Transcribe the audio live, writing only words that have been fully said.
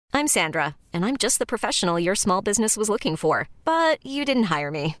I'm Sandra, and I'm just the professional your small business was looking for. But you didn't hire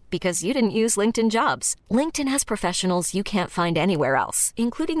me because you didn't use LinkedIn Jobs. LinkedIn has professionals you can't find anywhere else,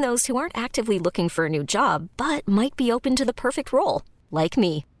 including those who aren't actively looking for a new job, but might be open to the perfect role, like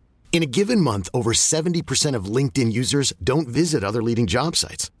me. In a given month, over 70% of LinkedIn users don't visit other leading job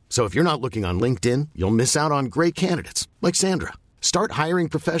sites. So if you're not looking on LinkedIn, you'll miss out on great candidates like Sandra. Start hiring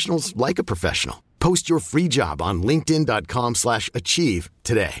professionals like a professional. Post your free job on linkedin.com/achieve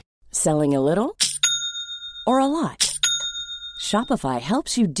today. Selling a little or a lot? Shopify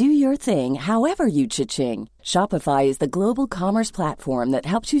helps you do your thing however you cha-ching. Shopify is the global commerce platform that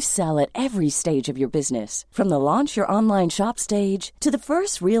helps you sell at every stage of your business. From the launch your online shop stage to the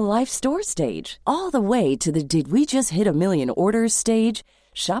first real-life store stage, all the way to the did we just hit a million orders stage.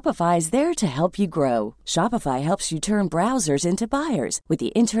 Shopify is there to help you grow. Shopify helps you turn browsers into buyers with the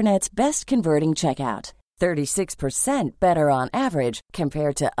internet's best converting checkout. 36% better on average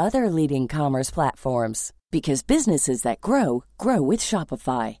compared to other leading commerce platforms. Because businesses that grow, grow with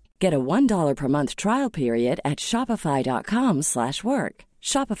Shopify. Get a $1 per month trial period at shopify.com/work.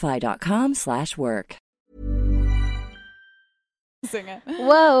 Shopify.com/work. Sing it.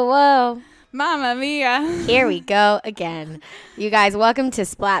 Whoa. Mamma Mia. Here we go again. You guys, welcome to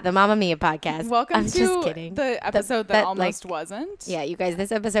Splat, the Mamma Mia podcast. Welcome to just kidding. the episode that almost like, wasn't. Yeah, you guys,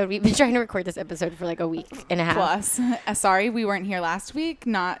 this episode, we've been trying to record this episode for like a week and a half. Plus, sorry, we weren't here last week.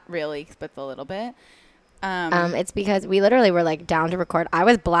 Not really, but a little bit. It's because we literally were like down to record. I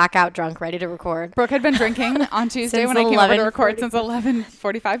was blackout drunk, ready to record. Brooke had been drinking on Tuesday when I came over to record since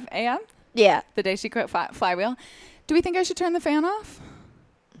 11:45 a.m. Yeah. The day she quit Flywheel. Do we think I should turn the fan off?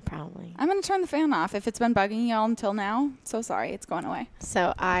 Probably. I'm going to turn the fan off. If it's been bugging y'all until now, so sorry. It's going away.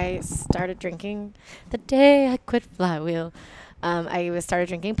 So I started drinking the day I quit Flywheel. I started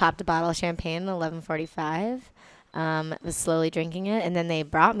drinking, popped a bottle of champagne at 11:45. Was slowly drinking it, and then they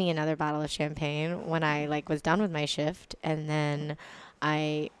brought me another bottle of champagne when I was done with my shift, and then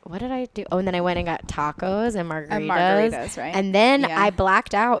what did I do? Oh, and then I went and got tacos and margaritas. Right? And then I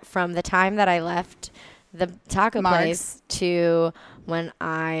blacked out from the time that I left the taco place to when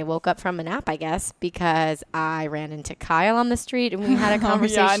I woke up from a nap, I guess, because I ran into Kyle on the street and we had a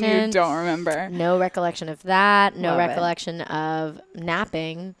conversation. Yeah, and you don't remember. No recollection of that. No Love recollection of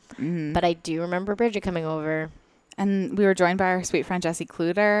napping. Mm-hmm. But I do remember Bridget coming over. And we were joined by our sweet friend Jessie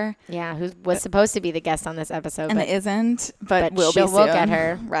Kluter. Yeah, who was supposed to be the guest on this episode. And but isn't, but will be soon. We'll get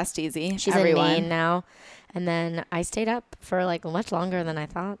her. Rest easy, She's everyone. in Maine now. And then I stayed up for much longer than I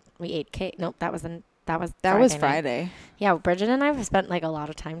thought. We ate cake. Nope, that was Friday. Yeah, Bridget and I have spent a lot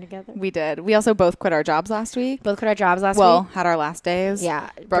of time together. We did. We also both quit our jobs last week. Well, had our last days. Yeah.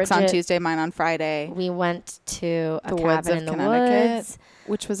 Brooke's on Tuesday, mine on Friday. We went to the cabin woods of in the Connecticut, woods.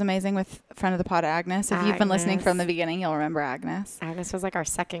 Which was amazing with friend of the pod, Agnes. If you've been listening from the beginning, you'll remember Agnes. Agnes was our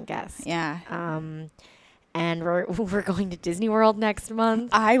second guest. Yeah. And we're going to Disney World next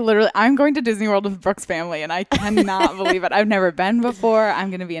month. I'm going to Disney World with Brooke's family, and I cannot believe it. I've never been before. I'm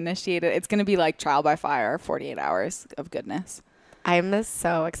going to be initiated. It's going to be like trial by fire, 48 hours of goodness. I'm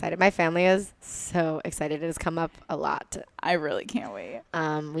so excited. My family is so excited. It has come up a lot. I really can't wait.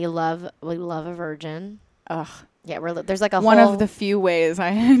 We love a virgin. Ugh. Yeah, there's one of the few ways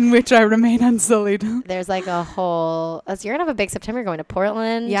in which I remain unsullied. There's a whole. You're gonna have a big September. You're going to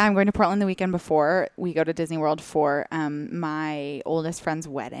Portland. Yeah, I'm going to Portland the weekend before we go to Disney World for my oldest friend's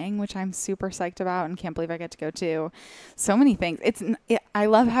wedding, which I'm super psyched about and can't believe I get to go to. So many things. I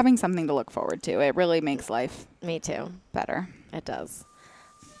love having something to look forward to. It really makes life. Me too. Better. It does.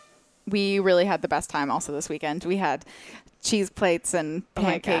 We really had the best time also this weekend. We had cheese plates and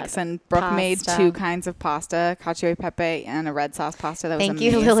pancakes, and Brooke made 2 kinds of pasta, cacio e pepe and a red sauce pasta. That was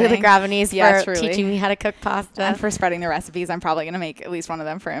amazing. Thank you, Lily LaGravenese, for teaching me how to cook pasta. And for spreading the recipes. I'm probably going to make at least one of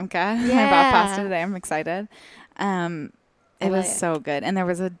them for Imka. Yeah. I bought pasta today. I'm excited. It was so good. And there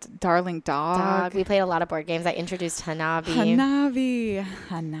was a darling dog. We played a lot of board games. I introduced Hanabi.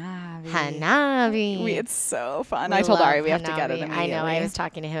 It's so fun. I told Ari we have to get it immediately. I know. I was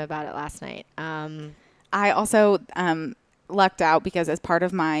talking to him about it last night. I also lucked out because as part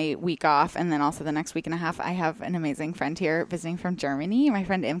of my week off and then also the next week and a half, I have an amazing friend here visiting from Germany, my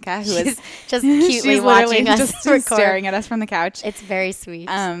friend Imka, who is just cutely watching us just staring at us from the couch. It's very sweet.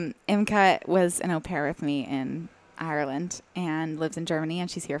 Imka was an au pair with me in Ireland and lives in Germany, and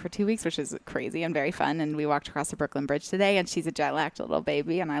she's here for 2 weeks, which is crazy and very fun. And we walked across the Brooklyn Bridge today, and she's a jet-lagged little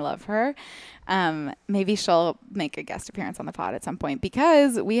baby, and I love her. Maybe she'll make a guest appearance on the pod at some point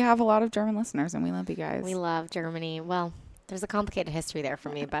because we have a lot of German listeners, and we love you guys. We love Germany. Well, there's a complicated history there for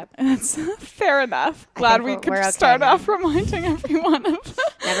me, but it's fair enough. Glad we could start off reminding everyone of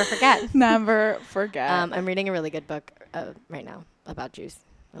never forget. Never forget. I'm reading a really good book right now about juice.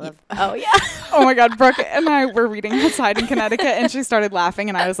 Oh, yeah. Oh my God, Brooke and I were reading outside in Connecticut, and she started laughing,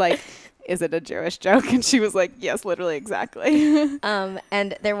 and I was like, is it a Jewish joke? And she was like, yes, literally, exactly.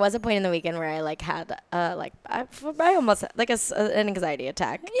 And there was a point in the weekend where I had I almost had, an anxiety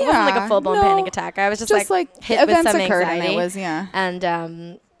attack. It wasn't like a full blown panic attack. I was just like hit with some anxiety. And it was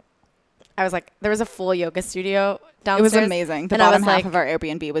And I was like, there was a full yoga studio downstairs. It was amazing. The bottom half of our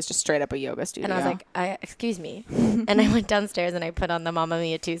Airbnb was just straight up a yoga studio. And I was like, excuse me. And I went downstairs and I put on the Mamma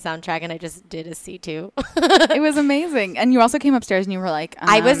Mia 2 soundtrack and I just did a C2. It was amazing. And you also came upstairs and you were like,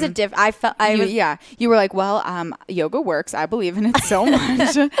 you were like, well, yoga works. I believe in it so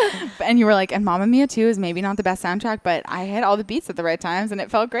much. And you were like, and Mamma Mia 2 is maybe not the best soundtrack, but I hit all the beats at the right times and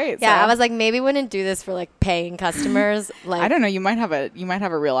it felt great. Yeah, so. I was like, maybe wouldn't do this for like paying customers. Like, I don't know. You might have a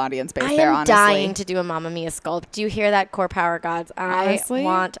real audience base there, honestly. I am dying to do a Mamma Mia sculpt. Do you hear that, Core Power Gods? Honestly?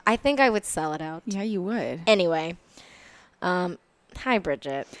 I think I would sell it out. Yeah, you would. Anyway. Hi,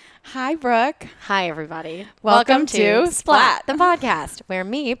 Bridget. Hi, Brooke. Hi, everybody. Welcome to Splat, the podcast where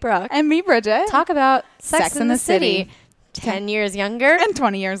me, Brooke, and me, Bridget, talk about Sex in the City. 10 years younger. And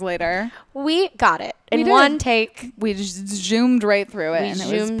 20 years later. We got it. In one take. We just zoomed right through it, and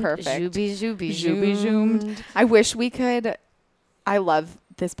it was perfect. Zoomed. I wish we could. I love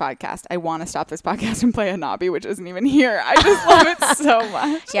this podcast. I want to stop this podcast and play a Nobby, which isn't even here. I just love it so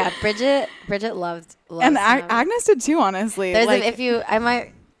much. Yeah, Bridget loved and Agnes did too, honestly. There's I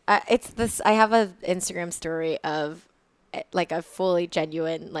have an Instagram story of like a fully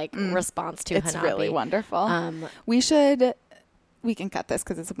genuine response to it's Hanabi. Really wonderful. We can cut this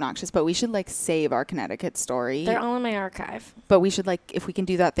because it's obnoxious, but we should save our Connecticut story. They're all in my archive. But we should if we can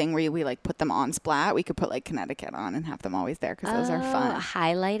do that thing where we put them on Splat, we could put Connecticut on and have them always there because those are fun.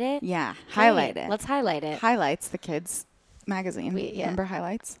 Highlight it? Yeah, highlight it. Let's highlight it. Highlights, the kids magazine. Remember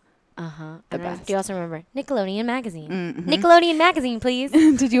Highlights? Uh-huh. The best. Do you also remember Nickelodeon magazine? Mm-hmm. Nickelodeon magazine, please.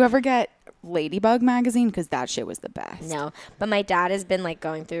 Did you ever get Ladybug magazine? Because that shit was the best. No, but my dad has been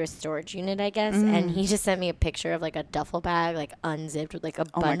going through a storage unit, I guess, and he just sent me a picture of a duffel bag unzipped with a bunch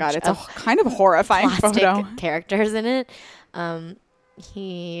oh my God, it's a kind of horrifying photo. Characters in it.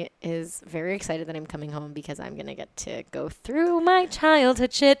 He is very excited that I'm coming home because I'm gonna get to go through my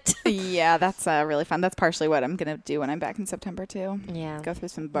childhood shit. Yeah, that's really fun. That's partially what I'm gonna do when I'm back in September too. Yeah, go through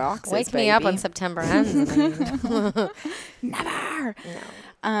some boxes. Wake me up when September ends. Never.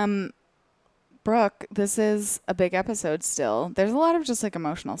 No. Brooke, this is a big episode still. There's a lot of just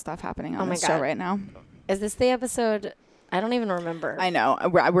emotional stuff happening on this show right now. Is this the episode? I don't even remember. I know.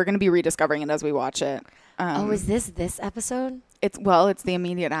 We're going to be rediscovering it as we watch it. Is this episode? It's the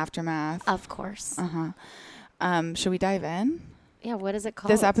immediate aftermath. Of course. Uh-huh. Should we dive in? Yeah, what is it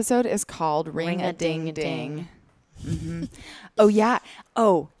called? This episode is called Ring-a-Ding-Ding. Mm-hmm. Oh, yeah.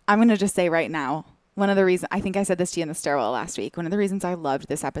 Oh, I'm going to just say right now, one of the reasons, I think I said this to you in the stairwell last week, one of the reasons I loved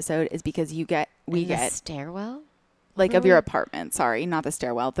this episode is because we get the stairwell? Of your apartment. Sorry, not the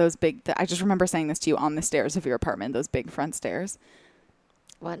stairwell. Those big, I just remember saying this to you on the stairs of your apartment, those big front stairs.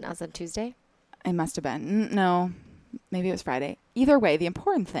 What, was it Tuesday? It must have been. No, maybe it was Friday. Either way, the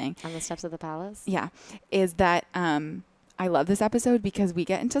important thing. On the steps of the palace? Yeah. Is that I love this episode because we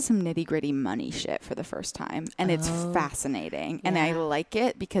get into some nitty gritty money shit for the first time. And it's fascinating. Yeah. And I like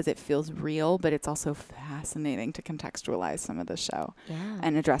it because it feels real, but it's also fascinating to contextualize some of the show. Yeah.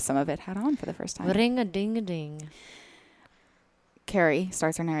 And address some of it head on for the first time. Ring-a-ding-a-ding. Carrie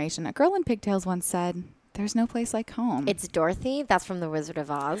starts her narration. A girl in pigtails once said, "There's no place like home." It's Dorothy. That's from The Wizard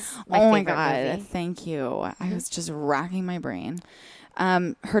of Oz. Oh my God. Movie. Thank you. Mm-hmm. I was just racking my brain.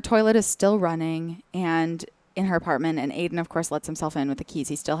 Her toilet is still running and in her apartment, and Aiden, of course, lets himself in with the keys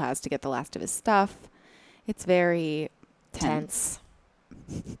he still has to get the last of his stuff. It's very tense.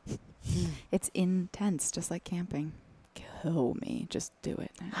 It's intense, just like camping. Kill me. Just do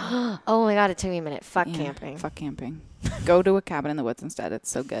it now. Oh my God, it took me a minute. Fuck camping. Fuck camping. Go to a cabin in the woods instead. It's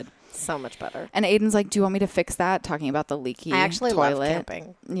so good. So much better. And Aiden's like, do you want me to fix that? Talking about the leaky toilet. I actually love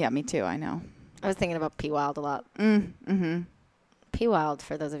camping. Yeah, me too. I know. I was thinking about P Wild a lot. Mm-hmm. P Wild,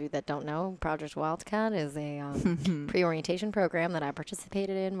 for those of you that don't know, Project Wildcat is a pre-orientation program that I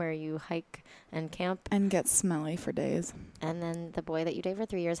participated in where you hike and camp. And get smelly for days. And then the boy that you date for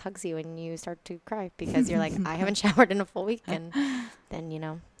 3 years hugs you and you start to cry because you're like, I haven't showered in a full week. And then,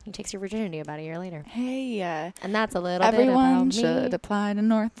 he takes your virginity about a year later. Hey. And that's a little everyone bit about me. should apply to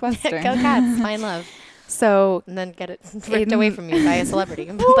Northwestern. Go Cats. Find love. So. And then get it ripped away from you by a celebrity.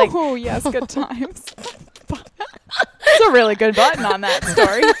 Oh, yes. Good times. It's a really good button on that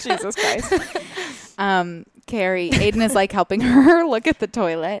story. Jesus Christ. Aiden is helping her look at the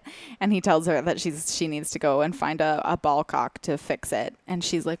toilet, and he tells her that she needs to go and find a ball cock to fix it. And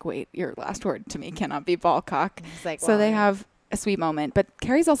she's like, wait, your last word to me cannot be ball cock. He's like, so they have a sweet moment. But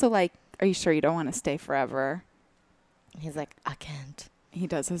Carrie's also like, are you sure you don't want to stay forever? He's like, I can't. He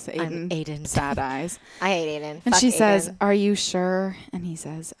does his I'm Aiden. sad eyes. I hate Aiden. And Fuck she Aiden. says, are you sure? And he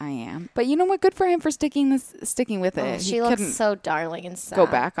says, I am. But you know what? Good for him for sticking with Oh, it. she looks so darling and sad. Go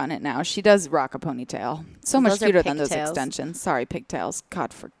back on it now. She does rock a ponytail. So much Those are cuter than those pigtails. extensions. Sorry, pigtails.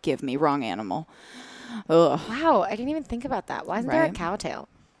 God forgive me. Wrong animal. Ugh. Wow, I didn't even think about that. Why isn't there a Right. cow tail?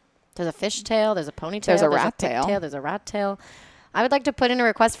 There's a fish tail. There's a ponytail. There's a rat tail. pigtail, there's a rat tail. I would like to put in a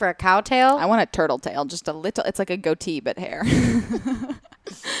request for a cow tail. I want a turtle tail. Just a little. It's like a goatee, but hair.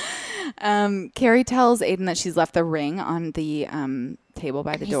 Carrie tells Aiden that she's left the ring on the table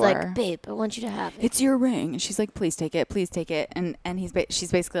by the He's door. like, babe, I want you to have it. It's your ring. And she's like, please take it. Please take it. And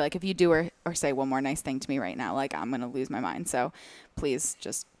she's basically like, if you do or say one more nice thing to me right now, like I'm going to lose my mind. So please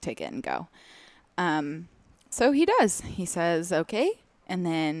just take it and go. So he does. He says, okay. And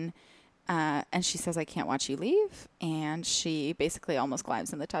then, and she says, I can't watch you leave. And she basically almost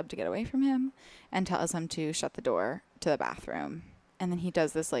climbs in the tub to get away from him and tells him to shut the door to the bathroom. And then he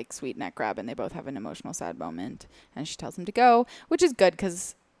does this like sweet neck grab and they both have an emotional, sad moment. And she tells him to go, which is good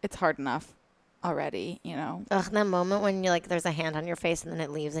because it's hard enough already, you know. Ugh, that moment when you're like, there's a hand on your face and then it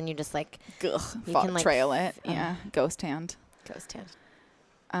leaves and you just like, You can, like, trail it. Yeah. Ghost hand. ghost hand.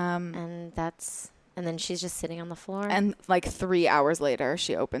 And And then she's just sitting on the floor. and like 3 hours later,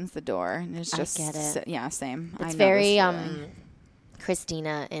 she opens the door and it's I just, get it. yeah, same. I It's know very this feeling.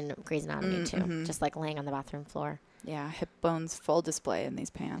 Christina in Grey's Anatomy too, just like laying on the bathroom floor. Yeah, hip bones full display in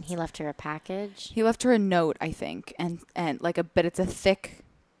these pants. He left her a package. He left her a note, I think, and like but it's a thick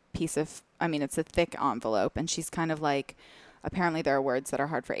piece of, it's a thick envelope, and she's kind of like, apparently there are words that are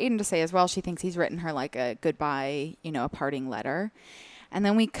hard for Aiden to say as well. She thinks he's written her like a goodbye, a parting letter. And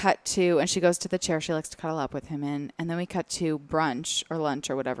then we cut to, and she goes to the chair she likes to cuddle up with him in, and then we cut to brunch or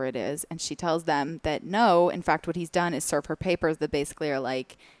lunch or whatever it is, and she tells them that no, in fact, what he's done is serve her papers that basically are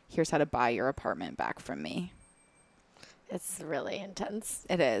like, here's how to buy your apartment back from me. It's really intense.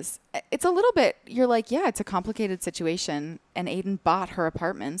 It is. It's a little bit, you're like, yeah, it's a complicated situation. And Aiden bought her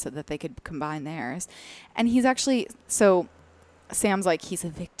apartment so that they could combine theirs. And he's actually, so Sam's like, he's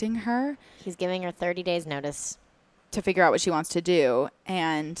evicting her He's giving her 30 days notice. to figure out what she wants to do.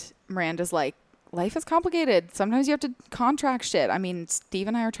 And Miranda's like, life is complicated. Sometimes you have to contract shit. Steve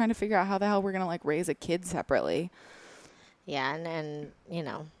and I are trying to figure out how the hell we're going to like raise a kid separately. Yeah, and you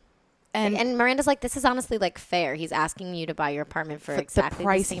know. And Miranda's like, this is honestly like fair. He's asking you to buy your apartment for exactly the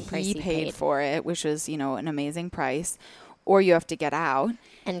price same price he he paid for it, which was, an amazing price, or you have to get out.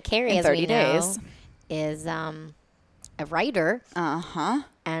 And Carrie, in as 30 we know, days. is a writer,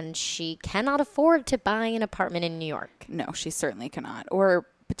 and she cannot afford to buy an apartment in New York. No, she certainly cannot. Or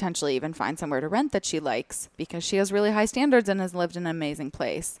potentially even find somewhere to rent that she likes because she has really high standards and has lived in an amazing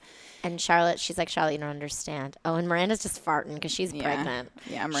place. And Charlotte, she's like, Charlotte, you don't understand. Oh, and Miranda's just farting because she's pregnant.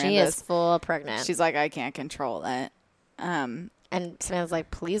 Yeah, she is full pregnant. She's like, I can't control it. And Samantha's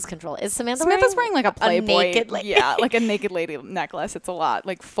like, please control it. Is Samantha's wearing like a Playboy, naked lady? yeah, like a naked lady necklace. It's a lot,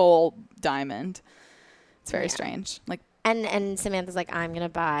 like full diamond. It's very strange. Like, and Samantha's like, I'm gonna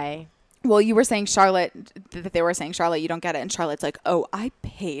buy. well, you were saying Charlotte, that they were saying, Charlotte, you don't get it. And Charlotte's like, oh, I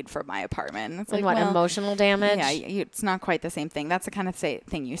paid for my apartment. And it's like, What, well, emotional damage? yeah, it's not quite the same thing. That's the kind of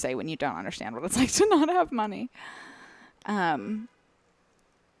thing you say when you don't understand what it's like to not have money.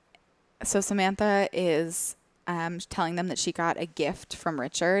 So Samantha is telling them that she got a gift from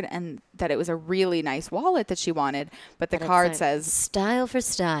Richard and that it was a really nice wallet that she wanted. But the card says, style for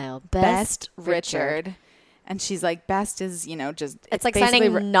style, Best Richard. And she's like, best is, just... It's like basically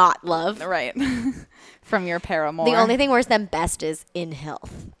signing not love. Right. From your paramour. The only thing worse than best is in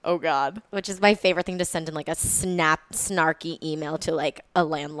health, Oh, God. which is my favorite thing to send in like a snarky email to like a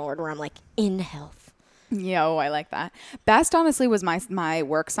landlord where I'm like, in health. Yo, I like that. Best, honestly, was my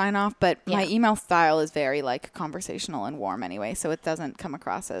work sign-off, but my email style is very, like, conversational and warm anyway, so it doesn't come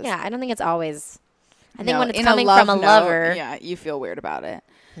across as... Yeah, I don't think it's always... I think No, when it's in coming love from a note, lover... yeah, you feel weird about it.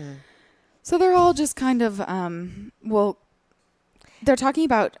 So they're all just kind of, they're talking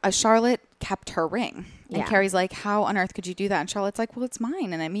about Charlotte kept her ring. And Yeah. Carrie's like, how on earth could you do that? And Charlotte's like, well, it's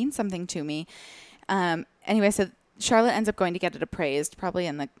mine and it means something to me. Anyway, so Charlotte ends up going to get it appraised, probably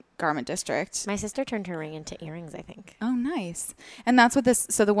in the garment district. My sister turned her ring into earrings, I think. Oh, nice. And that's what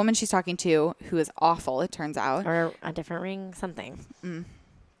so the woman she's talking to, who is awful, it turns out, Or a different ring, something.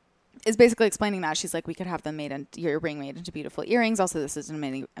 is basically explaining that. She's like, we could have them your ring made into beautiful earrings. Also, this is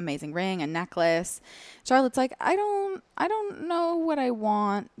an amazing ring, a necklace. Charlotte's like, I don't know what I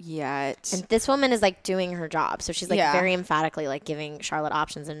want yet. And this woman is like doing her job. So she's like Yeah. very emphatically like giving Charlotte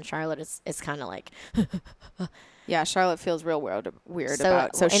options. And Charlotte is kind of like, Yeah, Charlotte feels real weird So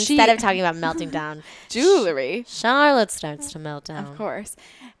about. So instead of talking about melting down, jewelry, Charlotte starts to melt down. of course,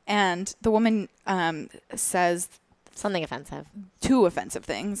 and the woman says Something offensive. 2 offensive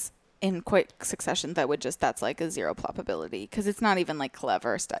things in quick succession that's like a zero probability because it's not even like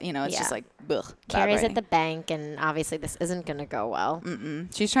clever stuff. You know, it's just like, ugh. Carrie's at the bank, and obviously this isn't going to go well.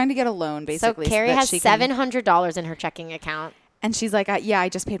 She's trying to get a loan, basically. So Carrie has $700 in her checking account. And she's like, I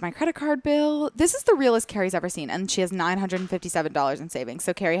just paid my credit card bill. This is the realest Carrie's ever seen. And she has $957 in savings.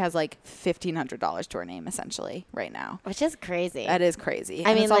 So Carrie has like $1,500 to her name, essentially, right now. Which is crazy. That is crazy.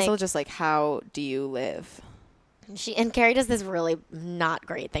 I mean, it's also just like, how do you live? And Carrie does this really not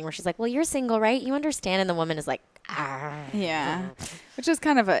great thing where she's like, well, you're single, right? You understand. And the woman is like, ah. Yeah. Which is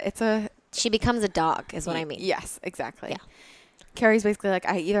kind of she becomes a dog is what I mean. Yes, exactly. Yeah. Carrie's basically like,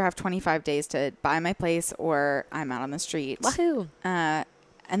 I either have 25 days to buy my place or I'm out on the street. Wahoo. And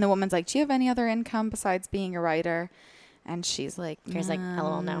the woman's like, do you have any other income besides being a writer? And she's like, Carrie's like,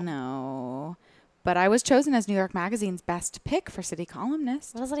 LOL, no. No. But I was chosen as New York Magazine's best pick for city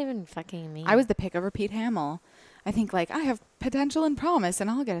columnist. What does that even fucking mean? I was the pick over Pete Hamill. I think like I have potential and promise and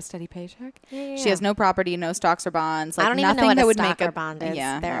I'll get a steady paycheck. Yeah. She has no property, no stocks or bonds. Like I don't even nothing know what that a would stock make or bond is.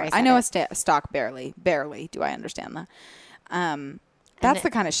 Yeah, There, I know a stock barely do I understand that. That's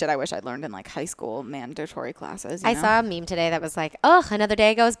the kind of shit I wish I'd learned in like high school mandatory classes. I saw a meme today that was like, oh, another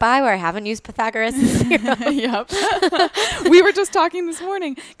day goes by where I haven't used Pythagoras. Yep. We were just talking this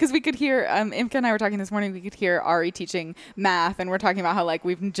morning because we could hear, Imka and I were talking this morning, we could hear Ari teaching math and we're talking about how like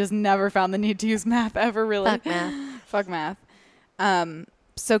we've just never found the need to use math ever really. Fuck math. Fuck math.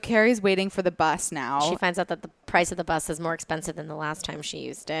 So Carrie's waiting for the bus now. She finds out that the price of the bus is more expensive than the last time she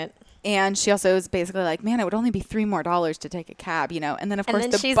used it. And she also is basically like, man, it would only be $3 more to take a cab, you know? And then, of course,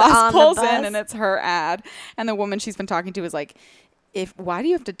 the she's bus pulls the bus. in and it's her ad. And the woman she's been talking to is like, why do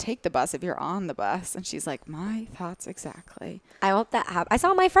you have to take the bus if you're on the bus? And she's like, my thoughts exactly. I hope that happens. I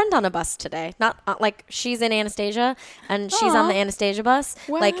saw my friend on a bus today. Not like she's in Anastasia and she's on the Anastasia bus.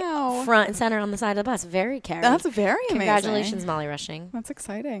 Wow. Like front and center on the side of the bus. Very Carrie. That's very amazing. Congratulations, Molly Rushing. That's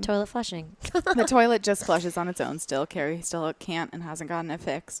exciting. Toilet flushing. The toilet just flushes on its own still. Carrie still can't and hasn't gotten it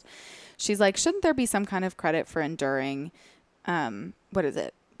fixed. She's like, shouldn't there be some kind of credit for enduring, what is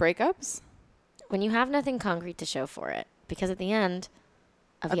it, breakups? When you have nothing concrete to show for it. Because at the end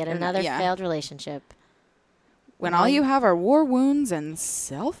of yet another failed relationship. When all you have are war wounds and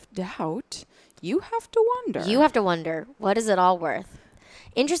self-doubt, you have to wonder. You have to wonder, what is it all worth?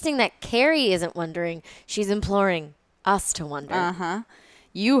 Interesting that Carrie isn't wondering. She's imploring us to wonder. Uh-huh.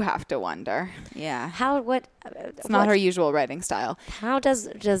 You have to wonder. Yeah. It's not her usual writing style. How does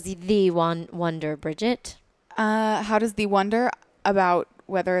the one wonder, Bridget? How does the wonder about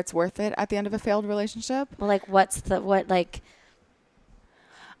whether it's worth it at the end of a failed relationship? Well, like,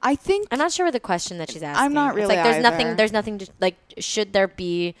 I think I'm not sure what the question that she's asking. I'm not really. It's like either. there's nothing to, like, should there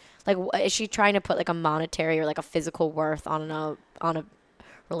be, like, is she trying to put like a monetary or like a physical worth on a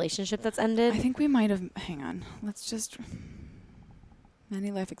relationship that's ended? I think we might have. Hang on. Let's just.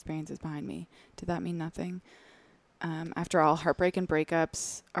 Many life experiences behind me. Did that mean nothing? After all, heartbreak and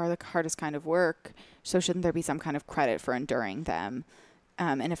breakups are the hardest kind of work. So shouldn't there be some kind of credit for enduring them?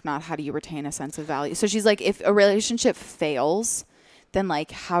 And if not, how do you retain a sense of value? So she's like, if a relationship fails, then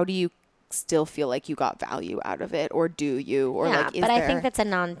like, how do you still feel like you got value out of it? Or do you? Or like, is but there... I think that's a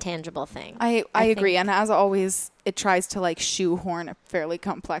non-tangible thing. I agree. And as always, it tries to like shoehorn a fairly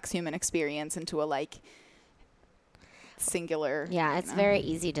complex human experience into a like singular. Yeah, it's very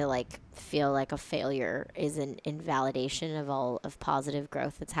easy to like feel like a failure is an invalidation of all of positive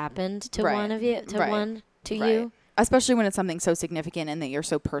growth that's happened to one of you, to you. Especially when it's something so significant and that you're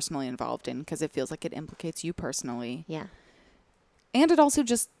so personally involved in, because it feels like it implicates you personally. Yeah. And it also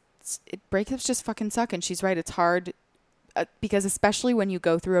breakups just fucking suck. And she's right. It's hard because especially when you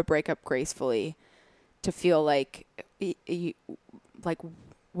go through a breakup gracefully, to feel like,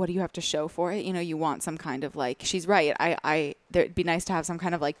 what do you have to show for it? You know, you want some kind of like, she's right. It'd be nice to have some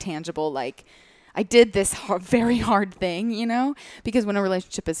kind of like tangible, like, I did this very hard thing, you know, because when a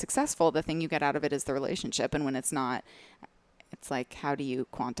relationship is successful, the thing you get out of it is the relationship. And when it's not, it's like, how do you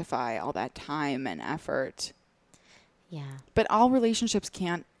quantify all that time and effort? Yeah. But all relationships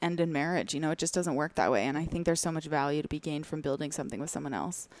can't end in marriage. You know, it just doesn't work that way. And I think there's so much value to be gained from building something with someone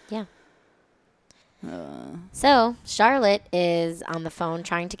else. Yeah. So Charlotte is on the phone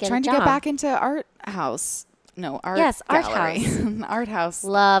trying to get back into art house. No, art. Yes, art gallery. house. Art house.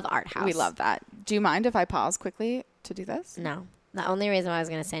 Love art house. We love that. Do you mind if I pause quickly to do this? No. The only reason why I was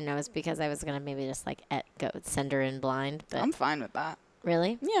going to say no is because I was going to maybe just like send her in blind. But I'm fine with that.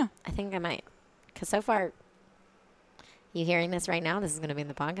 Really? Yeah. I think I might. Because so far, You hearing this right now? This is going to be in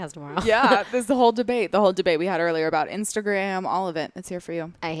the podcast tomorrow. Yeah, this is the whole debate we had earlier about Instagram, all of it. It's here for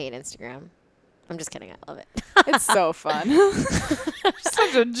you. I hate Instagram. I'm just kidding. I love it. It's so fun.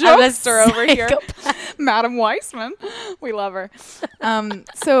 Such a jokester over here. Madam Weissman. We love her.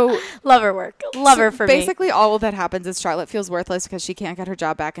 So love her work. Love her for basically all that happens is Charlotte feels worthless because she can't get her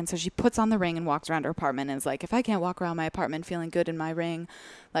job back. And so she puts on the ring and walks around her apartment and is like, if I can't walk around my apartment feeling good in my ring,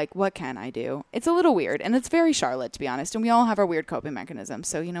 like, what can I do? It's a little weird. And it's very Charlotte, to be honest. And we all have our weird coping mechanisms.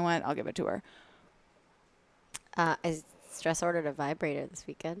 So you know what? I'll give it to her. I stress ordered a vibrator this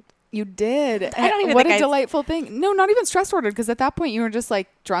weekend. You did. I don't even what think a delightful thing. No, not even stress ordered, because at that point you were just like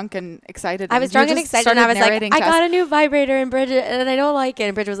drunk and excited. I was drunk and excited, and I was like, I got a new vibrator, and Bridget, and I don't like it.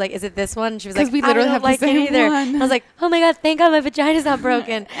 And Bridget was like, is it this one? And she was like, we literally I don't like it either. One. I was like, oh my God, thank God my vagina's not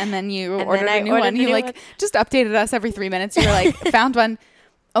broken. And then you ordered a new one. You like just updated us every 3 minutes. You were like, found one.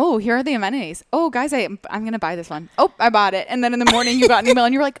 Oh, here are the amenities. Oh, guys, I'm going to buy this one. Oh, I bought it. And then in the morning you got an email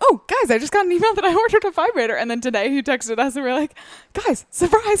and you were like, oh, guys, I just got an email that I ordered a vibrator. And then today you texted us and we were like, guys,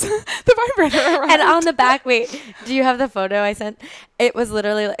 surprise, the vibrator arrived. And on the back, wait, do you have the photo I sent? It was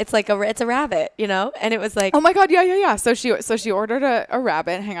literally, it's a rabbit, you know? And it was like, oh my God, yeah. So she ordered a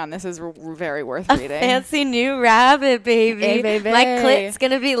rabbit. Hang on, this is very worth reading. Fancy new rabbit, baby. Hey, baby. My clit's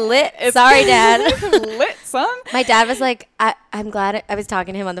going to be lit. Sorry, Dad. Lit, son. My dad was like, I'm glad. I was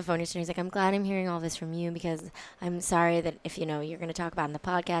talking to him on the phone yesterday. He's like, I'm glad I'm hearing all this from you because I'm sorry that if, you're going to talk about it in the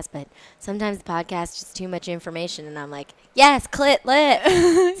podcast, but sometimes the podcast is just too much information. And I'm like, yes, clit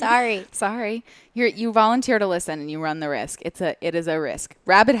lit. Sorry. You volunteer to listen and you run the risk. It is a risk.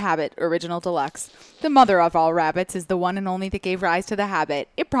 Rabbit Habit Original Deluxe. The mother of all rabbits is the one and only that gave rise to the habit.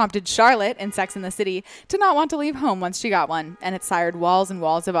 It prompted Charlotte in Sex and the City to not want to leave home once she got one, and it sired walls and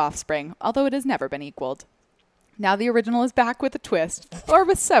walls of offspring, although it has never been equaled. Now the original is back with a twist, or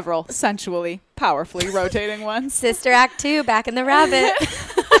with several sensually, powerfully rotating ones. Sister Act 2, back in the rabbit.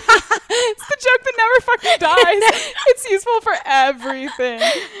 It's the joke that never fucking dies. It's useful for everything.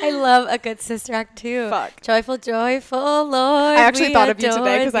 I love a good Sister Act 2. Fuck. Joyful, Lord. I actually thought of you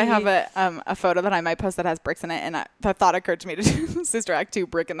today because I have a photo that I might post that has bricks in it, and the thought occurred to me to do Sister Act 2,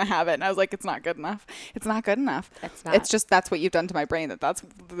 Brick in the Habit, and I was like, it's not good enough. It's not good enough. It's not. It's just that's what you've done to my brain. That's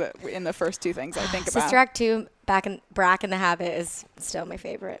in the first two things I think about. Sister Act 2, Brack in the Habit is still my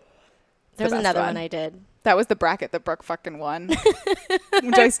favorite. There was another one I did. That was the bracket that Brooke fucking won,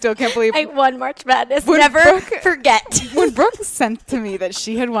 which I still can't believe. I won March Madness. Never forget. When Brooke sent to me that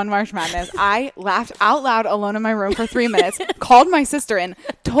she had won March Madness, I laughed out loud alone in my room for 3 minutes, called my sister in,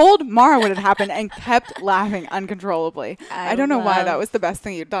 told Mara what had happened, and kept laughing uncontrollably. I don't know why that was the best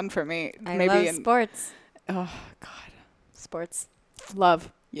thing you'd done for me. I love sports. Oh, God. Sports.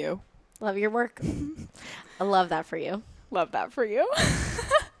 Love you. Love your work. I love that for you. Love that for you.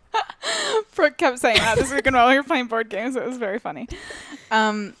 Brooke kept saying that this weekend while we were playing board games. It was very funny.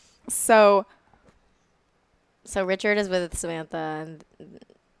 So Richard is with Samantha, and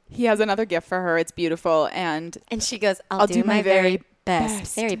he has another gift for her. It's beautiful, and she goes, "I'll do my very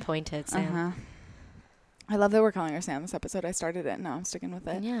best." Very pointed, Sam. Uh-huh. I love that we're calling her Sam this episode. I started it. No, I'm sticking with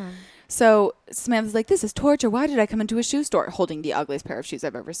it. Yeah. So Samantha's like, "This is torture. Why did I come into a shoe store holding the ugliest pair of shoes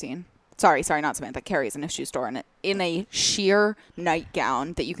I've ever seen?" Sorry, not Samantha. Carrie's in a shoe store in a sheer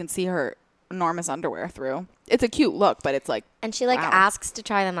nightgown that you can see her enormous underwear through. It's a cute look, but it's like, and she asks to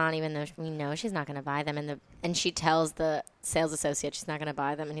try them on, even though we know she's not going to buy them. And she tells the sales associate she's not going to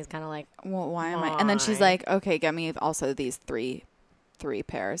buy them, and he's kind of like, well, why am I? And then she's like, okay, get me also these three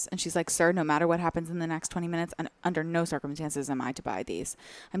pairs. And she's like, sir, no matter what happens in the next 20 minutes, under no circumstances am I to buy these.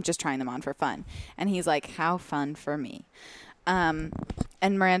 I'm just trying them on for fun. And he's like, how fun for me.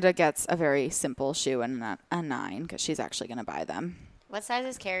 And Miranda gets a very simple shoe and a 9 because she's actually going to buy them. What size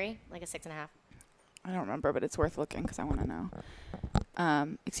is Carrie? Like a 6.5? I don't remember, but it's worth looking because I want to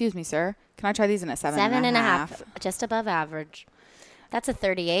know. Excuse me, sir. Can I try these in a 7.5? Just above average. That's a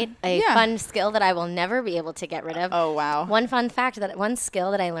 38. A fun skill that I will never be able to get rid of. Oh, wow. One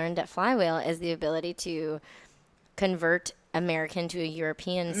skill that I learned at Flywheel is the ability to convert American to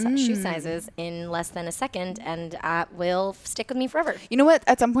European shoe sizes in less than a second, and will stick with me forever. You know what?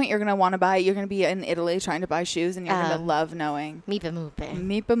 At some point, you're going to want to buy. You're going to be in Italy trying to buy shoes, and you're going to love knowing. Mipa Moope.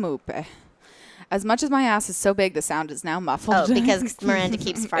 Mipa Moope. As much as my ass is so big, the sound is now muffled. Oh, because Miranda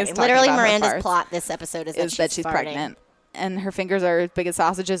keeps farting. Literally, Miranda's plot this episode is that she's pregnant. And her fingers are as big as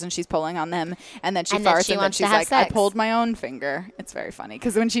sausages, and she's pulling on them. And then she farts, and then she's like, sex. I pulled my own finger. It's very funny.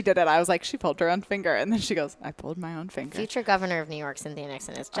 Because when she did it, I was like, she pulled her own finger. And then she goes, I pulled my own finger. Future governor of New York, Cynthia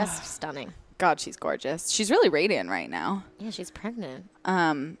Nixon, is just stunning. God, she's gorgeous. She's really radiant right now. Yeah, she's pregnant.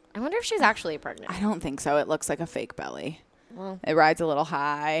 I wonder if she's actually pregnant. I don't think so. It looks like a fake belly. Well, It rides a little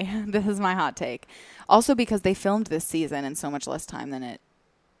high. This is my hot take. Also because they filmed this season in so much less time than it,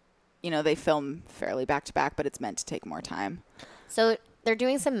 they film fairly back to back, but it's meant to take more time. so they're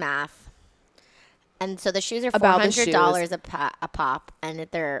doing some math. And so the shoes are About the $400 a pop,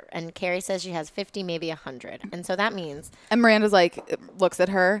 and Carrie says she has 50, maybe 100. And so that means And Miranda's like, looks at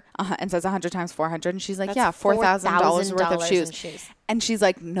her and says 100 times 400. And she's like, that's yeah, $4,000 worth of in shoes. And she's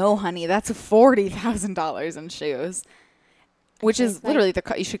like, no, honey, that's $40,000 in shoes. Which is literally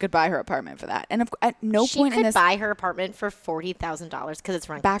she could buy her apartment for that. And at no point in this. She could buy her apartment for $40,000 because it's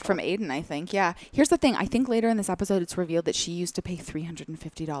rent Back control. from Aiden, I think. Yeah. Here's the thing. I think later in this episode, it's revealed that she used to pay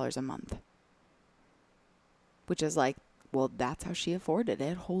 $350 a month. Which is like, well, that's how she afforded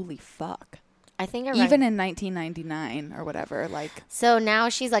it. Holy fuck. I think even in 1999 or whatever, like. So now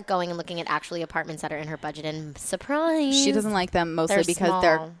she's like going and looking at actually apartments that are in her budget, and surprise, She doesn't like them mostly they're because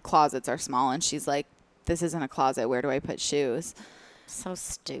their small. closets are small, and she's like, this isn't a closet. Where do I put shoes? So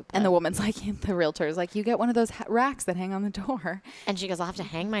stupid. And the woman's like, the realtor's like, you get one of those racks that hang on the door. And she goes, I'll have to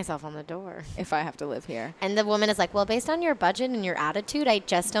hang myself on the door if I have to live here. And the woman is like, well, based on your budget and your attitude, I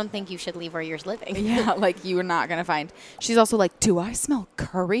just don't think you should leave where you're living. Yeah, like you are not going to find. She's also like, do I smell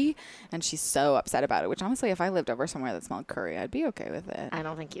curry? And she's so upset about it, which honestly, if I lived over somewhere that smelled curry, I'd be okay with it. I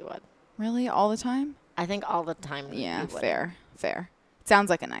don't think you would. Really? All the time? I think all the time. Yeah, you would. fair.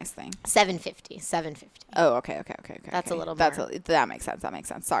 Sounds like a nice thing. $750. Oh, okay. That's a little That makes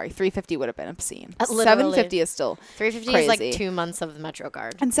sense. Sorry, $350 would have been obscene. $750 is still $350 crazy. is like 2 months of the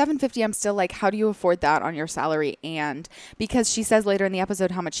MetroCard. And $750, I'm still like, how do you afford that on your salary? And because she says later in the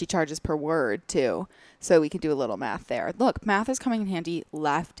episode how much she charges per word too, so we could do a little math there. Look, math is coming in handy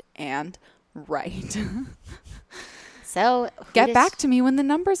left and right. So get back to me when the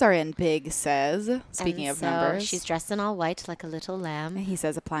numbers are in, Big says. Speaking of numbers. She's dressed in all white like a little lamb. He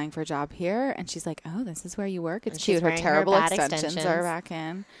says applying for a job here. And she's like, oh, this is where you work. It's And she's cute. Her wearing her terrible bad extensions are extensions. back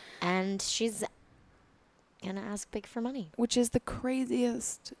in. And she's going to ask Big for money. Which is the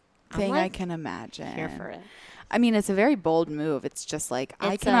craziest thing I can imagine. Here for it. I mean, it's a very bold move. It's just like,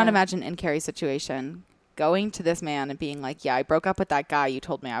 I cannot imagine in Carrie's situation going to this man and being like, yeah, I broke up with that guy you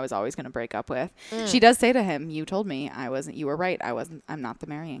told me I was always going to break up with. She does say to him, you told me you were right. I'm not the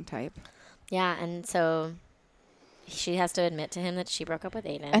marrying type. Yeah, and so she has to admit to him that she broke up with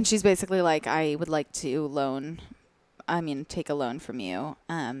Aiden. And she's basically like, I would like to take a loan from you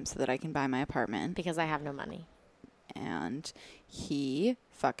so that I can buy my apartment. Because I have no money. And he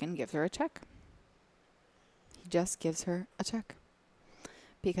fucking gives her a check. He just gives her a check.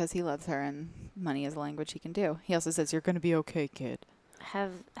 Because he loves her and money is a language he can do. He also says, you're going to be okay, kid.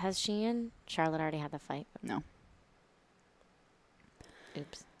 Has she and Charlotte already had the fight? No.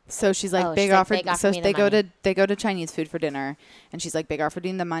 Oops. So she's like, Big offered. So they go to Chinese food for dinner, and she's like, Big offered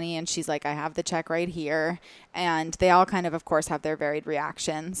me the money, and she's like, I have the check right here, and they all kind of course, have their varied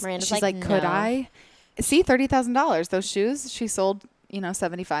reactions. Miranda's she's like, could no. I see $30,000? Those shoes she sold,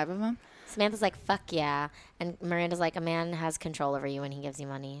 75 of them. Samantha's like, fuck yeah. And Miranda's like, a man has control over you when he gives you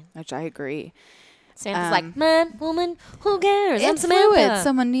money. Which I agree. Samantha's like, man, woman, who cares? I'm It's Samantha. fluid.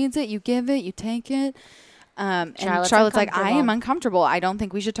 Someone needs it, you give it, you take it. And Charlotte's like, I am uncomfortable. I don't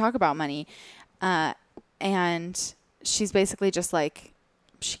think we should talk about money. And she's basically just like,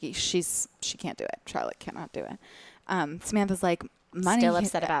 she can't do it. Charlotte cannot do it. Samantha's like, money. Still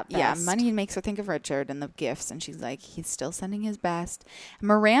upset about Best. Yeah, money makes her think of Richard and the gifts. And she's like, he's still sending his best.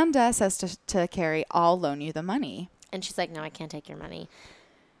 Miranda says to Carrie, I'll loan you the money. And she's like, no, I can't take your money.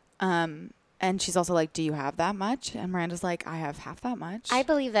 And she's also like, do you have that much? And Miranda's like, I have half that much. I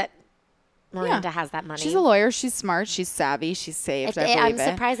believe that Miranda has that money. She's a lawyer. She's smart. She's savvy. She's saved. I'm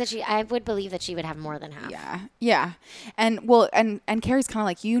surprised that I would believe that she would have more than half. Yeah. And Carrie's kind of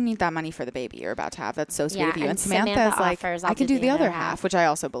like, you need that money for the baby you're about to have. That's so sweet of you. And Samantha's like, I can do the other half, which I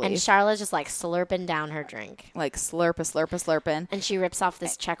also believe. And Charlotte's just like slurping down her drink. Like slurping. And she rips off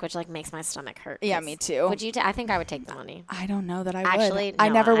this check, which like makes my stomach hurt. Yeah, me too. Would you? I think I would take the money. I don't know that I Actually, would. I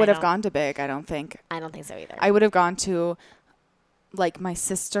no, never would have don't. gone to Big, I don't think. I don't think so either. I would have gone to like my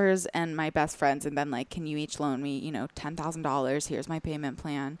sisters and my best friends and been like, can you each loan me, $10,000? Here's my payment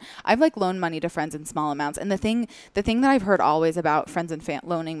plan. I've like loaned money to friends in small amounts. And the thing that I've heard always about friends and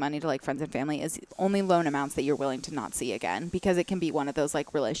loaning money to like friends and family is only loan amounts that you're willing to not see again, because it can be one of those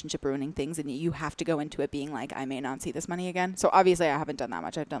like relationship ruining things. And you have to go into it being like, I may not see this money again. So obviously I haven't done that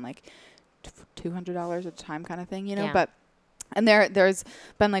much. I've done like $200 at a time kind of thing, Yeah. but and there's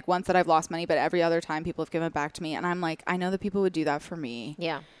been like once that I've lost money, but every other time people have given it back to me. And I'm like, I know that people would do that for me.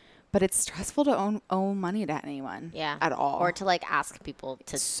 Yeah. But it's stressful to owe money to anyone. Yeah. At all. Or to like ask people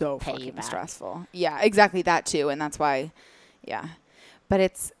to so pay fucking you back. stressful. Yeah, exactly that too. And that's why, yeah. But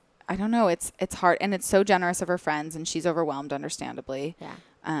it's, I don't know. It's hard, and it's so generous of her friends, and she's overwhelmed, understandably.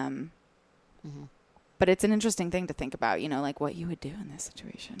 Yeah. But it's an interesting thing to think about, like what you would do in this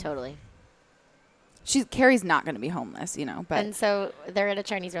situation. Totally. Carrie's not going to be homeless, but And so they're at a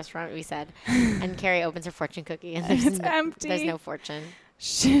Chinese restaurant, we said, and Carrie opens her fortune cookie, and it's empty. There's no fortune.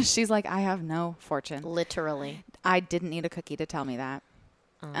 She's like, I have no fortune. Literally. I didn't need a cookie to tell me that.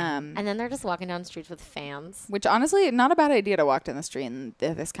 And then they're just walking down streets with fans. Which honestly, not a bad idea to walk down the street in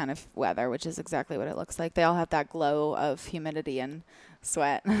this kind of weather, which is exactly what it looks like. They all have that glow of humidity and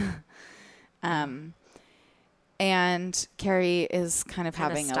sweat. And Carrie is kind of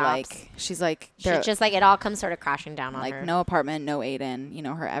having stops. she's just like, it all comes sort of crashing down on her. Like, no apartment, no Aiden.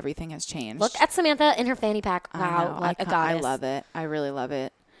 Her everything has changed. Look at Samantha in her fanny pack. Wow, like a goddess. I love it. I really love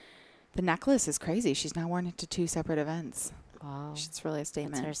it. The necklace is crazy. She's now worn it to 2 separate events. Wow. It's really a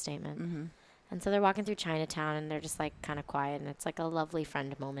statement. It's her statement. Mm-hmm. And so they're walking through Chinatown, and they're just like kind of quiet, and it's like a lovely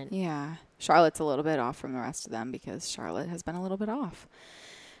friend moment. Yeah. Charlotte's a little bit off from the rest of them because Charlotte has been a little bit off.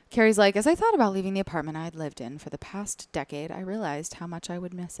 Carrie's like, as I thought about leaving the apartment I had lived in for the past decade, I realized how much I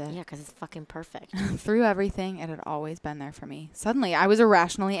would miss it. Yeah, because it's fucking perfect. Through everything, it had always been there for me. Suddenly, I was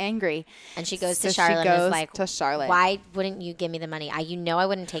irrationally angry. And she goes So to Charlotte she goes and is like, to Charlotte. Why wouldn't you give me the money? I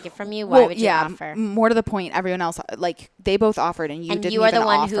wouldn't take it from you. Why would you offer? More to the point, everyone else, they both offered and you didn't even offer. And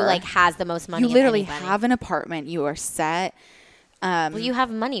you are the one who has the most money. You literally have an apartment. You are set. Well, you have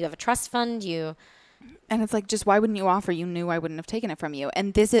money. You have a trust fund. And it's like, just why wouldn't you offer? You knew I wouldn't have taken it from you.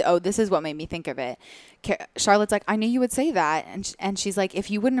 And this is what made me think of it. Charlotte's like, I knew you would say that. And she's like, if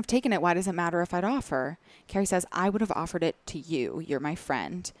you wouldn't have taken it, why does it matter if I'd offer? Carrie says, I would have offered it to you. You're my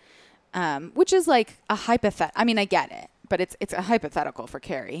friend. Which is like a hypothetical. I mean, I get it. But it's a hypothetical for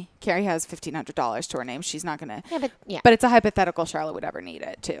Carrie. Carrie has $1,500 to her name. She's not going to. But it's a hypothetical. Charlotte would ever need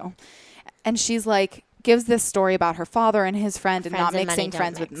it, too. And she's like, gives this story about her father and his friend and not mixing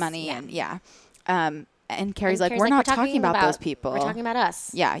friends with money. Yeah. And Carrie's like, we're not talking about those people. We're talking about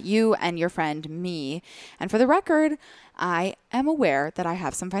us. Yeah, you and your friend, me. And for the record, I am aware that I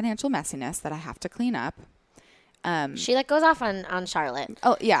have some financial messiness that I have to clean up. She goes off on Charlotte.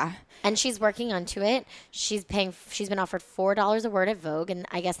 Oh, yeah. And she's working onto it. She's been offered $4 a word at Vogue, and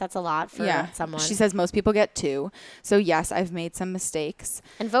I guess that's a lot for someone. She says most people get 2. So yes, I've made some mistakes.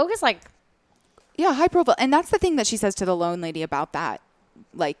 And Vogue is like, yeah, high profile. And that's the thing that she says to the loan lady about that.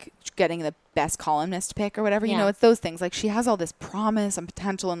 Like getting the best columnist pick or whatever, it's those things. Like she has all this promise and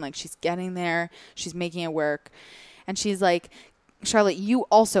potential and like she's getting there, she's making it work. And she's like, Charlotte, you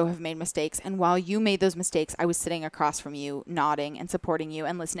also have made mistakes. And while you made those mistakes, I was sitting across from you, nodding and supporting you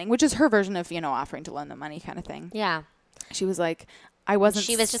and listening, which is her version of, offering to lend the money kind of thing. Yeah. She was like, I wasn't.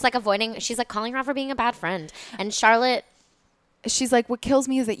 She was just like avoiding, she's like calling her out for being a bad friend. And Charlotte. She's like, what kills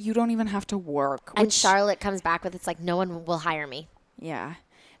me is that you don't even have to work. And Charlotte comes back with, it's like, no one will hire me. Yeah.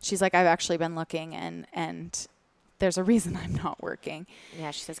 She's like, I've actually been looking and there's a reason I'm not working.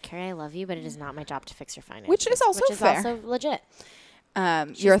 Yeah, she says, Carrie, I love you, but it is not my job to fix your finances. Which is also fair. Also legit.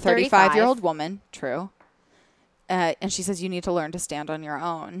 You're a 35-year-old woman. True. And she says you need to learn to stand on your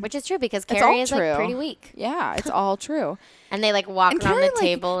own. Which is true because Carrie is like pretty weak. Yeah, it's all true. And they walk around Carrie, the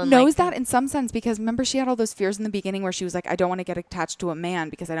table and knows that in some sense because remember she had all those fears in the beginning where she was like, I don't want to get attached to a man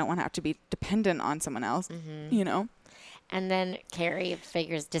because I don't want to have to be dependent on someone else, And then Carrie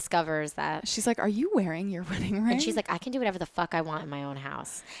discovers that. She's like, are you wearing your wedding ring? And she's like, I can do whatever the fuck I want in my own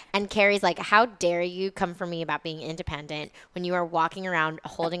house. And Carrie's like, how dare you come for me about being independent when you are walking around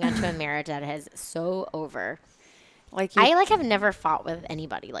holding onto a marriage that is so over. I have never fought with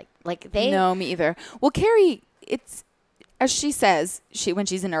anybody. No, me either. Well, Carrie, it's, as she says, when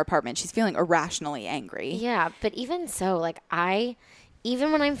she's in her apartment, she's feeling irrationally angry. Yeah, but even so,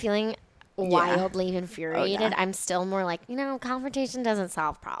 even when I'm feeling wildly infuriated, I'm still more like, confrontation doesn't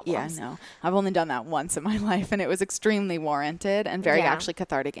solve problems. Yeah, no. I've only done that once in my life, and it was extremely warranted and very actually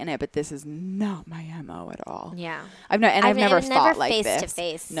cathartic in it, but this is not my MO at all. Yeah. I've never fought like this. Face to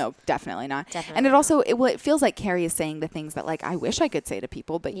face. No, definitely not. Definitely and it also, it feels like Carrie is saying the things that, I wish I could say to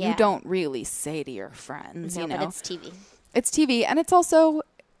people, but you don't really say to your friends, No, but it's TV. It's TV, and it's also,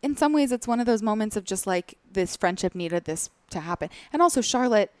 in some ways, it's one of those moments of just, this friendship needed this to happen. And also,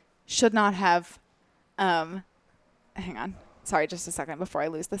 Charlotte should not have, hang on. Sorry, just a second before I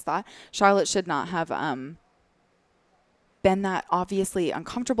lose this thought. Charlotte should not have been that obviously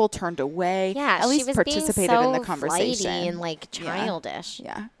uncomfortable, turned away. Yeah, at least she was participated being so in the conversation. Flighty and childish.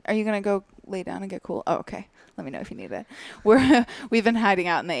 Yeah. Are you gonna go lay down and get cool? Oh, okay. Let me know if you need it. We've been hiding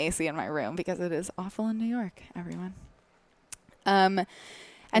out in the AC in my room because it is awful in New York, everyone.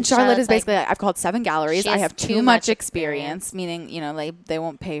 And Charlotte Charlotte's is basically like, I've called 7 galleries. She I has have too much experience, meaning, you know, they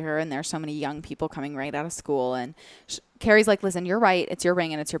won't pay her, and there's so many young people coming right out of school. And Carrie's like, listen, you're right. It's your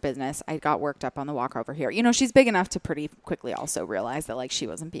ring and it's your business. I got worked up on the walk over here. You know, she's big enough to pretty quickly also realize that, like, she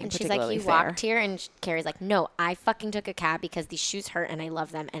wasn't being particularly she's like, fair. you walked here, and Carrie's like, no, I fucking took a cab because these shoes hurt and I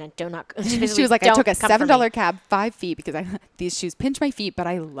love them, and I do not. She was like, I took a $7 cab 5 feet because these shoes pinch my feet, but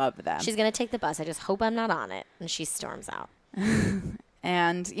I love them. She's gonna take the bus. I just hope I'm not on it. And she storms out.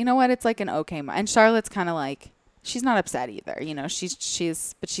 And you know what? It's like an okay. And Charlotte's kind of like, she's not upset either. You know, she's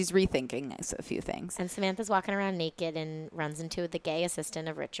rethinking a few things. And Samantha's walking around naked and runs into the gay assistant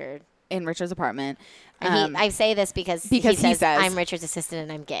of Richard. In Richard's apartment. And I say this because he says, I'm Richard's assistant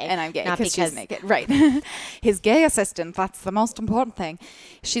and I'm gay. And I'm gay not because because she's naked. Right. His gay assistant, that's the most important thing.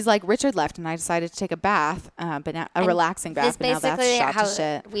 She's like, Richard left and I decided to take a bath, but now, a relaxing bath, but now that's shot to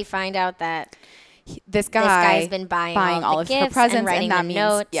shit. We find out that this guy's been buying all all of the her gifts presents, and writing that the means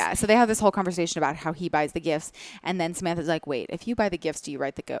notes. yeah. So they have this whole conversation about how he buys the gifts, and then Samantha's like, "Wait, if you buy the gifts, do you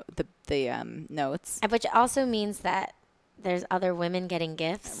write the notes?" Which also means that there's other women getting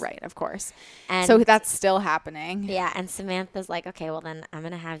gifts, Right, of course. And so that's still happening. Yeah, and Samantha's like, "Okay, well then I'm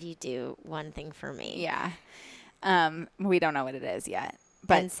gonna have you do one thing for me." Yeah. We don't know what it is yet,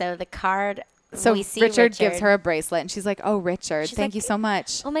 but and so the card. So we see Richard gives her a bracelet, and she's like, "Oh, Richard, She's thank like, you so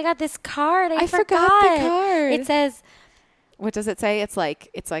much." Oh my God, this card! I forgot the card. It says, What does it say? It's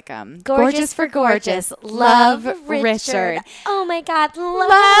like gorgeous for gorgeous. Love, Richard. Oh my God,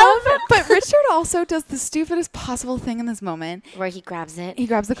 love. But Richard also does the stupidest possible thing in this moment. Where he grabs it. He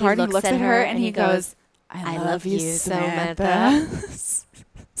grabs the card, he looks at her, and he goes, I love you, Samantha.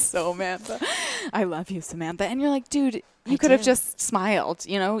 Samantha. I love you, Samantha. And you're like, dude, you could have just smiled.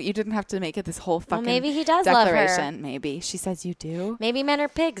 You know, you didn't have to make it this whole fucking maybe he does declaration. love her. Maybe. She says you do. Maybe men are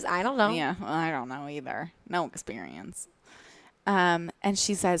pigs. I don't know. Yeah, well, I don't know either. No experience. And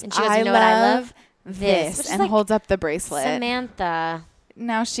she says, And she goes, I you know what I love? This. And like, holds up the bracelet. Samantha.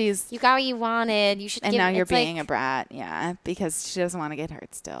 Now she's... You got what you wanted. You should And give, now you're being like, a brat. Yeah, because she doesn't want to get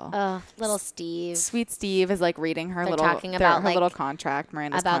hurt still. Little Steve. Sweet Steve is like reading her They're little talking about, her little contract,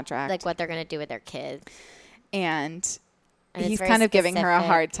 Miranda's about contract. like what they're going to do with their kids. And it's he's very kind of giving her a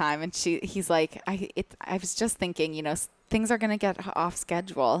specific. hard time. And he's like, I was just thinking, you know, things are going to get off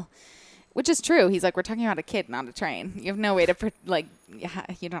schedule. Which is true. He's like, we're talking about a kid, not a train. You have no way to,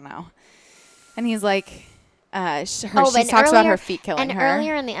 you don't know. And he's like, she talks about her feet killing her. And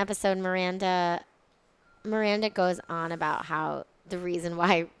earlier in the episode, Miranda goes on about how the reason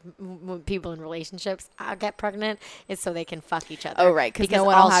why people in relationships get pregnant is so they can fuck each other. Oh, right. Because no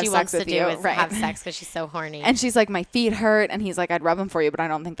one all will have she sex wants with to you. do is Right. have sex because she's so horny. And she's like, my feet hurt. And he's like, I'd rub them for you, but I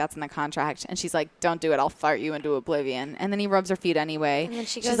don't think that's in the contract. And she's like, don't do it. I'll fart you into oblivion. And then he rubs her feet anyway. And then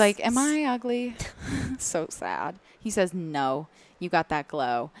she's like, am I ugly? So sad. He says, no, you got that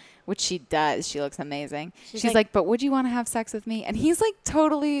glow, which she does. She looks amazing. She's like, but would you want to have sex with me? And he's like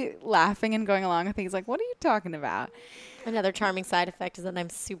totally laughing and going along with it. He's like, what are you talking about? Another charming side effect is that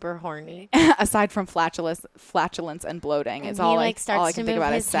I'm super horny. Aside from flatulence and bloating, it's all I can think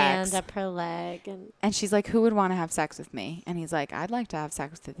about is sex. He starts to move his hand up her leg. And she's like, who would want to have sex with me? And he's like, I'd like to have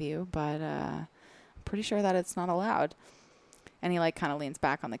sex with you, but I'm pretty sure that it's not allowed. And he like kind of leans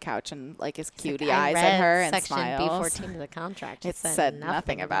back on the couch and like his cutie eyes at her and section smiles. B14 of the contract. It said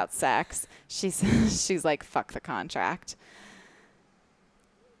nothing about sex. She's like, fuck the contract.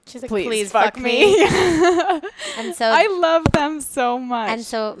 She's like, please fuck me. And so I love them so much. And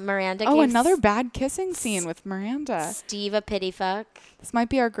so Miranda gives another bad kissing scene with Miranda. Steve a pity fuck. This might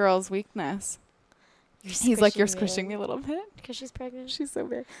be our girl's weakness. He's like, you're squishing me a little bit. Because she's pregnant. She's so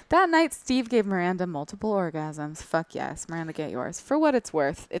big. That night, Steve gave Miranda multiple orgasms. Fuck yes. Miranda, get yours. For what it's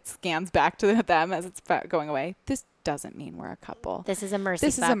worth, it scans back to them as it's going away. This doesn't mean we're a couple. This is a mercy fuck.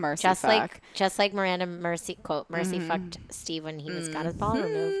 This is a mercy fuck. Just like Miranda mercy fucked Steve when he got his ball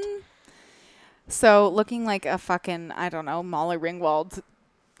removed. So looking like a fucking, I don't know, Molly Ringwald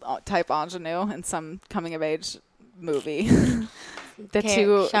type ingenue in some coming of age movie.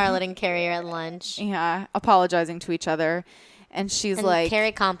 Charlotte and Carrie are at lunch. Yeah, apologizing to each other. And she's like...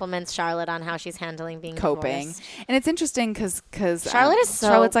 Carrie compliments Charlotte on how she's handling being coping. divorced. And it's interesting because Charlotte's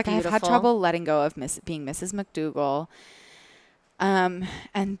like, beautiful. I've had trouble letting go of being Mrs. McDougal.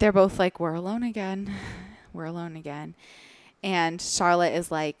 And they're both like, we're alone again. We're alone again. And Charlotte is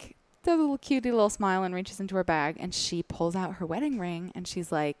like, the little cutie little smile and reaches into her bag. And she pulls out her wedding ring. And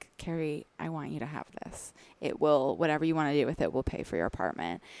she's like, Carrie, I want you to have this. It will, whatever you want to do with it, will pay for your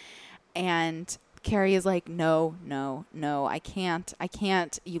apartment. And Carrie is like, no, I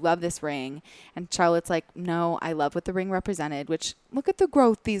can't. You love this ring. And Charlotte's like, no, I love what the ring represented, which look at the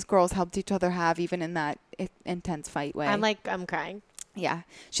growth these girls helped each other have, even in that intense fight way. I'm crying. Yeah.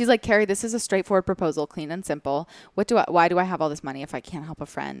 She's like, Carrie, this is a straightforward proposal, clean and simple. Why do I have all this money if I can't help a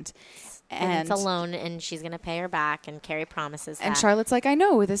friend? And it's a loan, and she's going to pay her back, and Carrie promises that. And Charlotte's like, I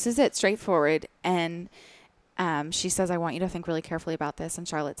know, this is it, straightforward. And she says, I want you to think really carefully about this. And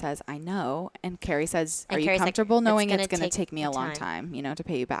Charlotte says, I know. And Carrie says, are you comfortable knowing it's going to take me a long time, to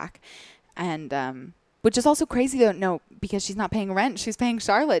pay you back? And which is also crazy, though, no, because she's not paying rent. She's paying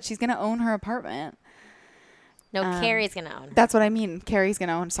Charlotte. She's going to own her apartment. No, Carrie's going to own her. That's what I mean. Carrie's going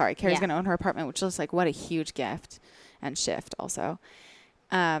to own her apartment, which is like, what a huge gift and shift also.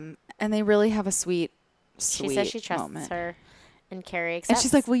 And they really have a sweet she says she trusts moment. her, and Carrie accepts. And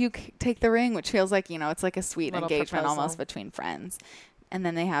she's like, will you take the ring? Which feels like, it's like a sweet little engagement proposal. almost between friends. And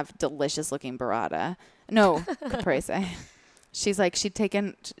then they have delicious looking burrata. No, caprese. She's like,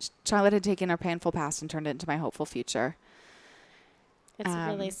 Charlotte had taken her painful past and turned it into my hopeful future. It's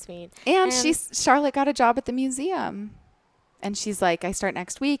really sweet. And Charlotte got a job at the museum. And she's like, I start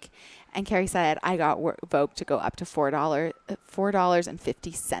next week. And Carrie said, I got Vogue to go up to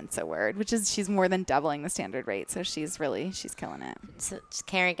 $4.50 a word, which is, she's more than doubling the standard rate. So she's killing it. So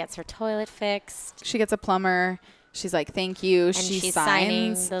Carrie gets her toilet fixed. She gets a plumber. She's like, thank you. And she's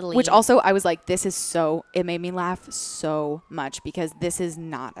signing the lease. Which also, I was like, it made me laugh so much because this is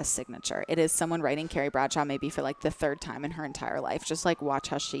not a signature. It is someone writing Carrie Bradshaw maybe for like the third time in her entire life. Just like watch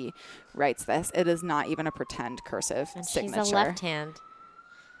how she writes this. It is not even a pretend cursive signature. She's a left hand.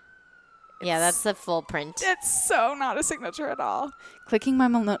 Yeah, that's the full print. It's so not a signature at all. Clicking my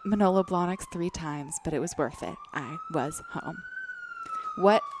Manolo Blahniks 3 times, but it was worth it. I was home.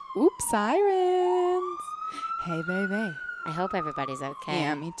 What? Oops, sirens. Hey, baby. I hope everybody's okay.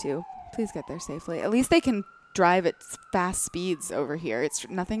 Yeah, me too. Please get there safely. At least they can drive at fast speeds over here. It's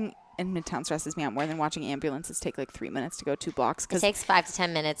nothing in Midtown stresses me out more than watching ambulances take like 3 minutes to go 2 blocks. It takes 5 to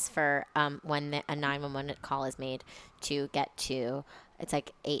 10 minutes for when a 911 call is made to get to. It's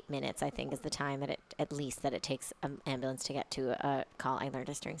like 8 minutes, I think, is the time that it takes an ambulance to get to a call. I learned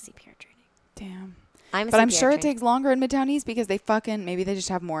this during CPR training. Damn. I'm sure it takes longer in Midtown East because maybe they just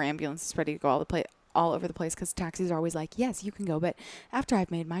have more ambulances ready to go all over the place because taxis are always like, yes, you can go, but after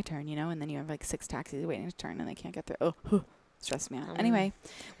I've made my turn, and then you have like 6 taxis waiting to turn and they can't get there. Oh, stress me out. Anyway,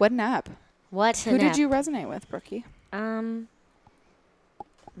 what an app. Who did you resonate with, Brookie? Miranda,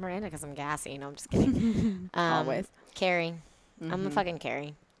 because I'm gassy. No, I'm just kidding. Always. Carrie. Mm-hmm. I'm a fucking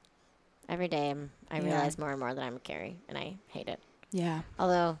Carrie. Every day I realize more and more that I'm a Carrie, and I hate it. Yeah.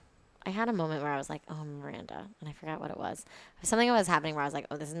 Although I had a moment where I was like, oh, Miranda, and I forgot what it was. Something was happening where I was like,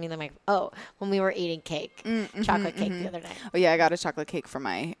 oh, this is me. I'm like, oh, when we were eating cake, chocolate cake the other day. Oh, yeah, I got a chocolate cake for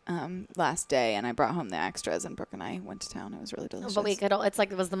my last day, and I brought home the extras, and Brooke and I went to town. It was really delicious. But it's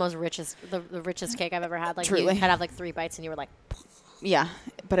like it was the most richest cake I've ever had. Like, truly. You had to have like 3 bites, and you were like, yeah,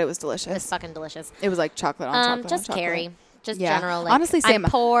 but it was delicious. It was fucking delicious. It was like chocolate on chocolate just on chocolate. Carrie. Just general, like, honestly, same. I'm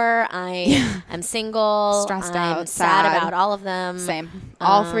poor, I'm single, stressed I'm out, sad about all of them. Same.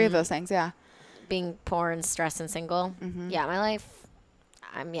 All 3 of those things, yeah. Being poor and stressed and single. Mm-hmm. Yeah, my life,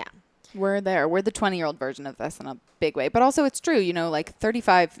 We're there. We're the 20-year-old version of this in a big way. But also it's true, like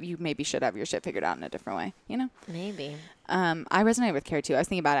 35, you maybe should have your shit figured out in a different way, Maybe. I resonate with Carrie, too. I was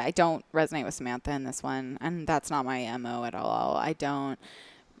thinking about it. I don't resonate with Samantha in this one, and that's not my MO at all. I don't.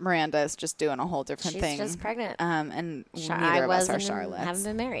 Miranda's just doing a whole different thing. She's just pregnant. And neither of us are Charlotte. Haven't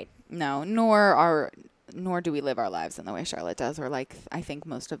been married. No, nor do we live our lives in the way Charlotte does, or like I think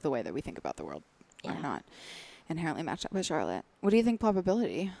most of the way that we think about the world are not inherently matched up with Charlotte. What do you think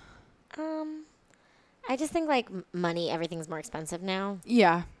probability? I just think like money, everything's more expensive now.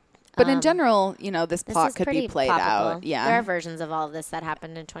 Yeah. But in general, this plot could be played out. Yeah. There are versions of all of this that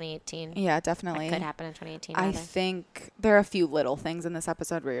happened in 2018. Yeah, definitely. That could happen in 2018. I think there are a few little things in this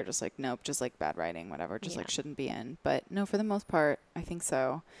episode where you're just like, nope, just like bad writing, whatever, just like shouldn't be in. But no, for the most part, I think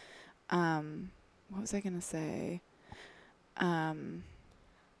so. What was I going to say? I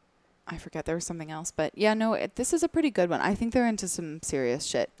forget. There was something else. But yeah, no, this is a pretty good one. I think they're into some serious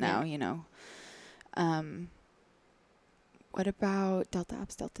shit now, What about Delta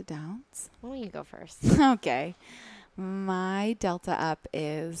Ups, Delta Downs? Why don't you go first? Okay. My Delta Up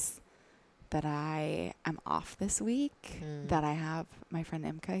is that I am off this week, that I have my friend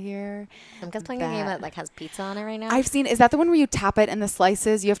Imka here. Imka's playing a game that like has pizza on it right now. I've seen, is that the one where you tap it and the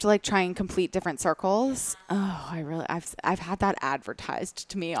slices, you have to like try and complete different circles? Oh, I've had that advertised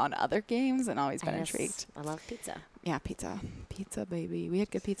to me on other games and always been intrigued. I love pizza. Yeah, pizza. Pizza, baby. We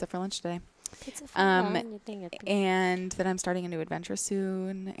had good pizza for lunch today. Pizza and that I'm starting a new adventure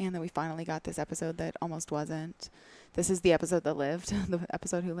soon, and that we finally got this episode that almost wasn't. This is the episode that lived, the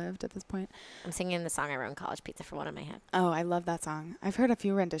episode who lived at this point. I'm singing the song I wrote in college, Pizza for One in my head. Oh, I love that song. I've heard a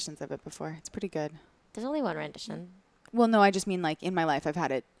few renditions of it before. It's pretty good. There's only one rendition. Well, no, I just mean like in my life, I've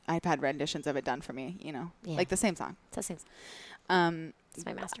had renditions of it done for me, like the same song. It's the same song. It's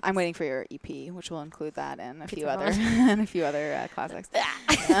my masterpiece. I'm waiting for your EP, which will include that and a few Pizza other and a few other classics,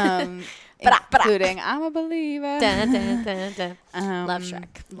 including "I'm a Believer." Dun, dun, dun, dun. Love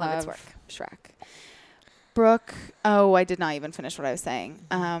Shrek. Love its work. Shrek. Brooke. Oh, I did not even finish what I was saying.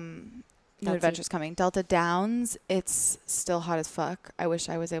 New Adventures Coming. Delta Downs. It's still hot as fuck. I wish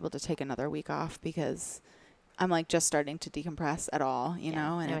I was able to take another week off because I'm like just starting to decompress at all,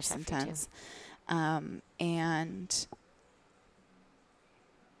 and it's intense. And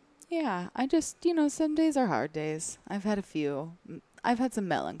yeah, I just, some days are hard days. I've had a few. I've had some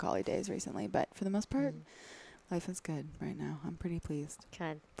melancholy days recently, but for the most part, life is good right now. I'm pretty pleased.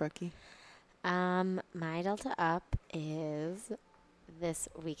 Good. Brookie. My Delta Up is this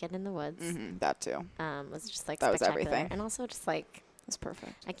Weekend in the Woods. That too. Was just like that spectacular. was everything. And also just like it's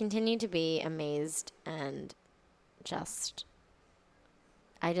perfect. I continue to be amazed and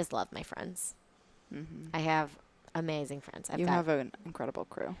I just love my friends. I have amazing friends. You have an incredible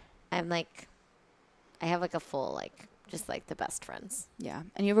crew. I have like a full just like the best friends. Yeah,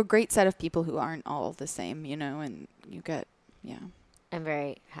 and you have a great set of people who aren't all the same, and you get I'm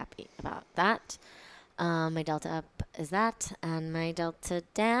very happy about that. My Delta Up is that, and my Delta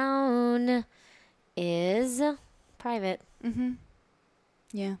Down is private.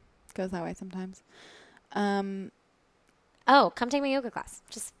 Yeah, goes that way sometimes. Oh, come take my yoga class.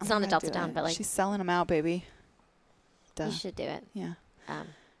 Just it's not a Delta Down, but she's selling them out, baby. Duh. You should do it. Yeah.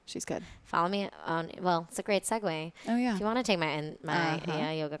 She's good. Follow me on. Well, it's a great segue. Oh yeah. If you want to take my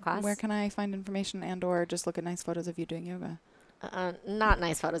yoga class, where can I find information and/or just look at nice photos of you doing yoga? Not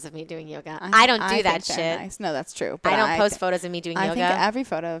nice photos of me doing yoga. I don't do that shit. Nice. No, that's true. But I don't post photos of me doing yoga. I think every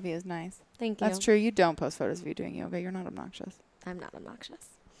photo of you is nice. Thank you. That's true. You don't post photos of you doing yoga. You're not obnoxious. I'm not obnoxious.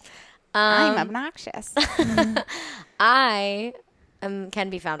 I'm obnoxious. I can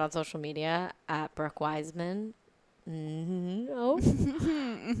be found on social media at Brooke Wiseman. That's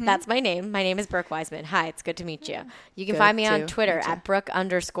my name. My name is Brooke Wiseman. Hi, it's good to meet you. You can find me on Twitter at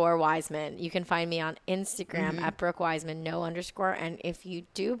Brooke_Wiseman. You can find me on Instagram at Brooke Wiseman, no underscore. And if you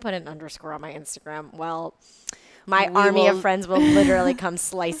do put an underscore on my Instagram, well, my army of friends will literally come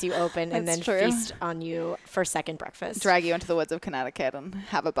slice you open and then feast on you for second breakfast. Drag you into the woods of Connecticut and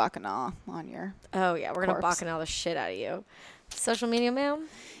have a bacchanal on your Oh, yeah. We're going to bacchanal the shit out of you. Social media, ma'am?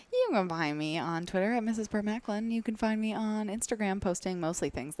 You can find me on Twitter at Mrs. Burt Macklin. You can find me on Instagram posting mostly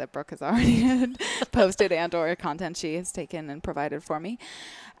things that Brooke has already posted and or content she has taken and provided for me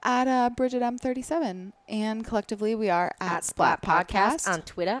at Bridget M37. And collectively we are at Splat Podcast on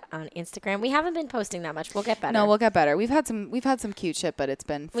Twitter, on Instagram. We haven't been posting that much. We'll get better. No, we'll get better. We've had some cute shit, but it's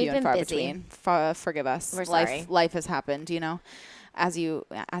been few and far between. Forgive us. We're sorry. Life has happened, as you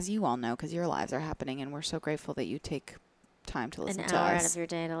all know, because your lives are happening, and we're so grateful that you take time to listen to us. An hour out of your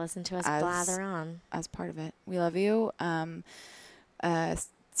day to listen to us blather on. As part of it. We love you.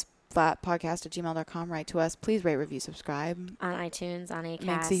 Flatpodcast@gmail.com. Write to us. Please rate, review, subscribe. On iTunes, on Acast.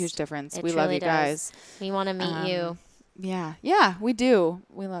 Makes a huge difference. It we truly love you guys. We want to meet you. Yeah. Yeah, we do.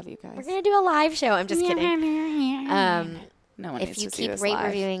 We love you guys. We're going to do a live show. I'm just kidding. No one if needs you to see keep this rate, live.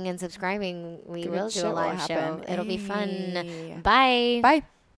 reviewing, and subscribing, we will do a live show. It'll be fun. Hey. Bye. Bye.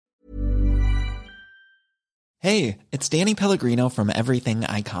 Hey, it's Danny Pellegrino from Everything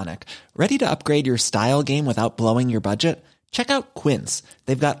Iconic. Ready to upgrade your style game without blowing your budget? Check out Quince.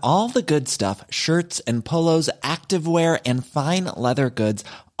 They've got all the good stuff, shirts and polos, activewear, and fine leather goods,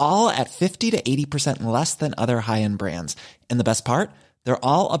 all at 50 to 80% less than other high-end brands. And the best part? They're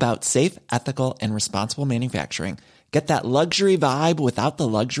all about safe, ethical, and responsible manufacturing. Get that luxury vibe without the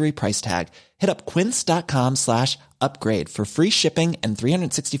luxury price tag. Hit up quince.com/upgrade for free shipping and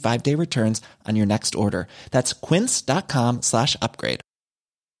 365-day returns on your next order. That's quince.com/upgrade.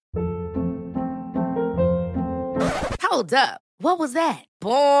 Hold up. What was that?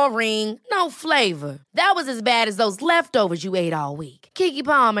 Boring. No flavor. That was as bad as those leftovers you ate all week. Keke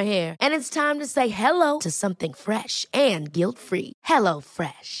Palmer here. And it's time to say hello to something fresh and guilt-free.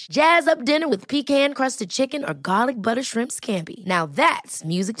 HelloFresh. Jazz up dinner with pecan-crusted chicken or garlic butter shrimp scampi. Now that's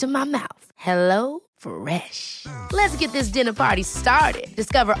music to my mouth. HelloFresh. Let's get this dinner party started.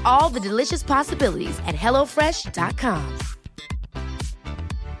 Discover all the delicious possibilities at HelloFresh.com.